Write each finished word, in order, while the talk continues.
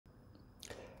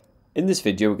In this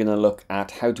video, we're going to look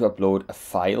at how to upload a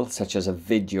file such as a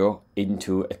video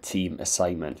into a team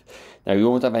assignment. Now, you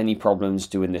won't have any problems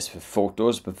doing this with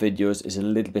photos, but videos is a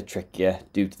little bit trickier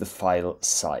due to the file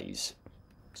size.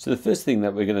 So the first thing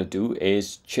that we're going to do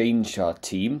is change our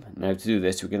team. Now to do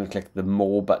this, we're going to click the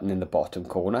More button in the bottom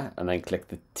corner and then click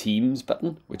the Teams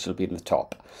button, which will be in the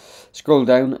top. Scroll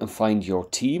down and find your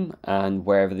team and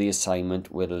wherever the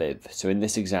assignment will live. So in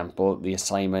this example, the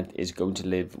assignment is going to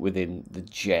live within the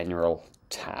General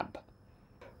tab.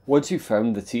 Once you've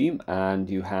found the team and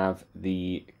you have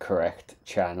the correct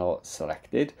channel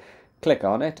selected, click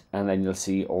on it and then you'll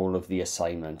see all of the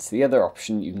assignments. The other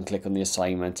option, you can click on the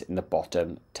assignment in the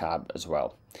bottom tab as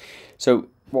well. So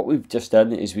what we've just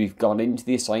done is we've gone into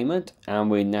the assignment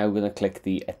and we're now going to click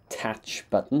the Attach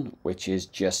button, which is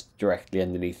just directly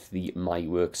underneath the My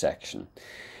Work section.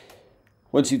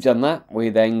 Once you've done that,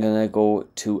 we're then going to go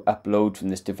to Upload from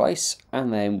this device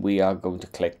and then we are going to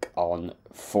click on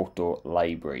Photo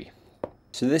Library.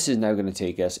 So this is now going to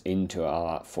take us into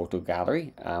our photo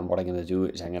gallery, and what I'm going to do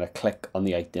is I'm going to click on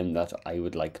the item that I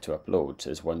would like to upload. So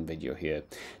there's one video here.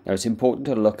 Now it's important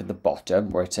to look at the bottom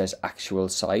where it says actual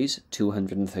size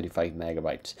 235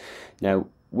 megabytes. Now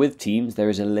with Teams there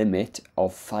is a limit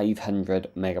of 500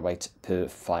 megabytes per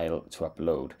file to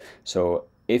upload. So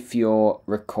if your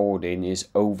recording is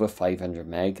over 500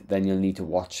 meg, then you'll need to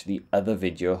watch the other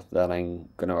video that I'm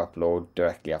going to upload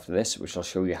directly after this, which will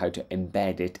show you how to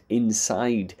embed it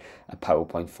inside a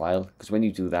PowerPoint file, because when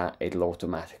you do that, it'll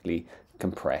automatically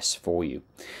compress for you.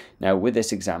 Now with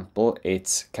this example,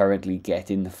 it's currently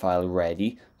getting the file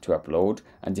ready to upload,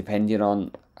 and depending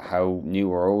on how new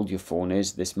or old your phone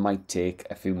is, this might take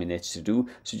a few minutes to do,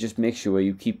 so just make sure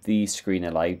you keep the screen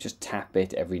alive. Just tap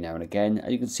it every now and again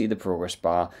and you can see the progress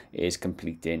bar is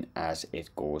completing as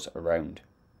it goes around.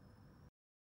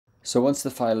 So once the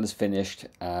file is finished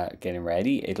getting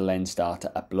ready, it'll then start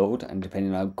to upload, and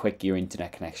depending on how quick your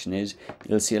internet connection is,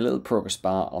 you'll see a little progress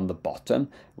bar on the bottom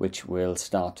which will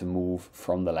start to move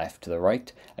from the left to the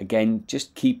right. Again,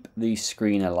 just keep the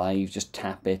screen alive, just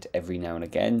tap it every now and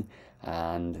again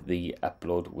and the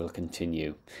upload will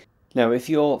continue. Now if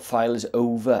your file is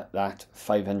over that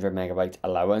 500 megabyte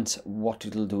allowance, what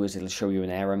it'll do is it'll show you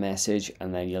an error message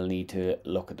and then you'll need to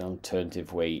look at an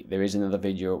alternative way. There is another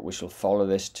video which will follow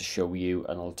this to show you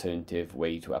an alternative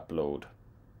way to upload.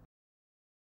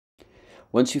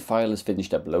 Once your file is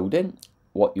finished uploading,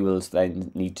 what you will then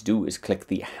need to do is click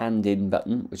the Hand In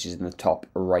button, which is in the top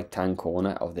right hand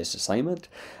corner of this assignment,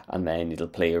 and then it'll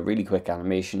play a really quick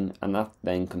animation, and that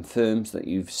then confirms that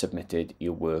you've submitted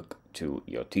your work to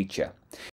your teacher.